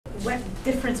what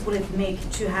difference will it make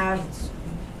to have,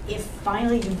 if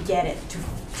finally you get it,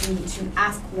 to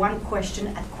ask one question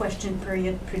at question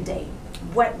period per day?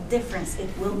 What difference it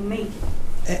will make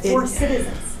for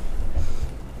citizens?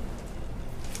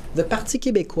 The Parti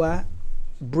québécois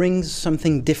brings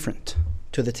something different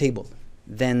to the table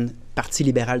than Parti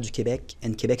libéral du Québec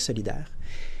and Québec solidaire.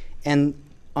 And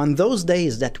on those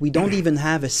days that we don't even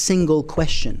have a single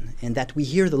question and that we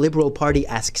hear the Liberal Party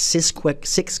ask six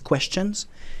questions,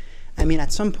 I mean,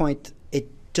 at some point, it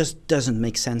just doesn't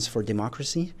make sense for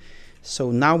democracy.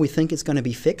 So now we think it's going to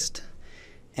be fixed,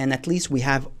 and at least we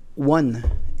have one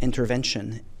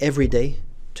intervention every day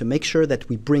to make sure that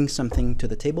we bring something to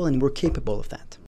the table, and we're capable of that.